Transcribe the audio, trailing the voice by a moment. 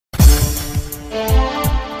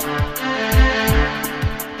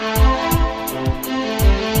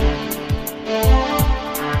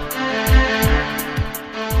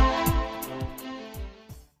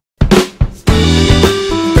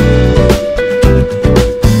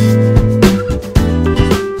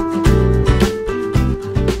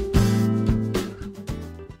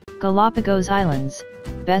Galapagos Islands,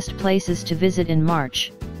 best places to visit in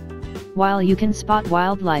March. While you can spot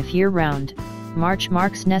wildlife year-round, March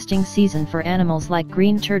marks nesting season for animals like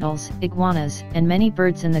green turtles, iguanas, and many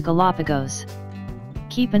birds in the Galapagos.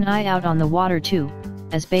 Keep an eye out on the water too,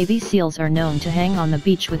 as baby seals are known to hang on the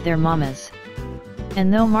beach with their mamas.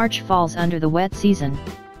 And though March falls under the wet season,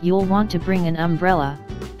 you'll want to bring an umbrella.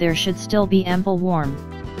 There should still be ample warm,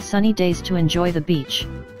 sunny days to enjoy the beach.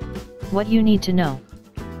 What you need to know: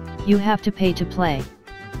 you have to pay to play.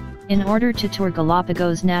 In order to tour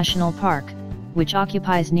Galapagos National Park, which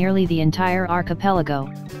occupies nearly the entire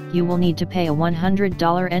archipelago, you will need to pay a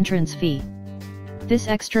 $100 entrance fee. This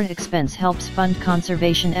extra expense helps fund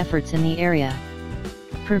conservation efforts in the area.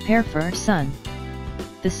 Prepare for sun.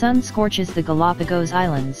 The sun scorches the Galapagos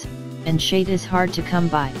Islands, and shade is hard to come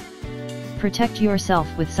by. Protect yourself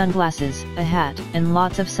with sunglasses, a hat, and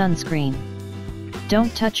lots of sunscreen.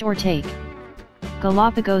 Don't touch or take.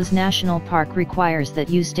 Galapagos National Park requires that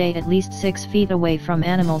you stay at least 6 feet away from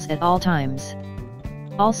animals at all times.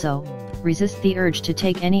 Also, resist the urge to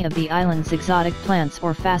take any of the island's exotic plants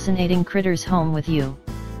or fascinating critters home with you.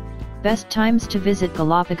 Best times to visit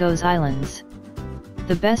Galapagos Islands.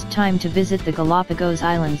 The best time to visit the Galapagos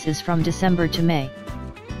Islands is from December to May.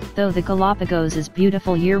 Though the Galapagos is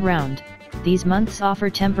beautiful year-round, these months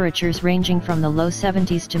offer temperatures ranging from the low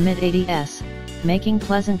 70s to mid-80s, making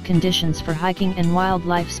pleasant conditions for hiking and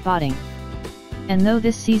wildlife spotting. And though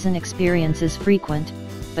this season experiences frequent,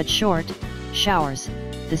 but short, showers,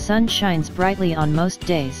 the sun shines brightly on most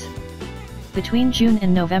days. Between June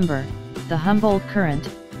and November, the Humboldt Current,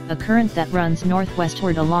 a current that runs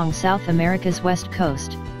northwestward along South America's west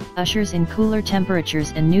coast, ushers in cooler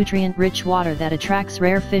temperatures and nutrient-rich water that attracts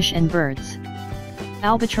rare fish and birds.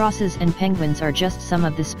 Albatrosses and penguins are just some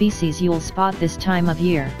of the species you'll spot this time of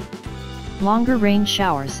year. Longer rain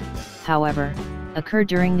showers, however, occur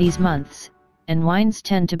during these months, and winds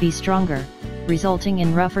tend to be stronger, resulting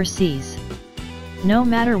in rougher seas. No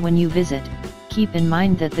matter when you visit, keep in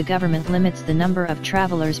mind that the government limits the number of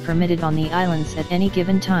travelers permitted on the islands at any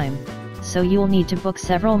given time, so you'll need to book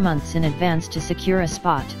several months in advance to secure a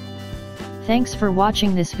spot. Thanks for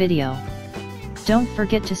watching this video. Don't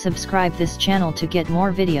forget to subscribe this channel to get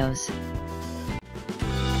more videos.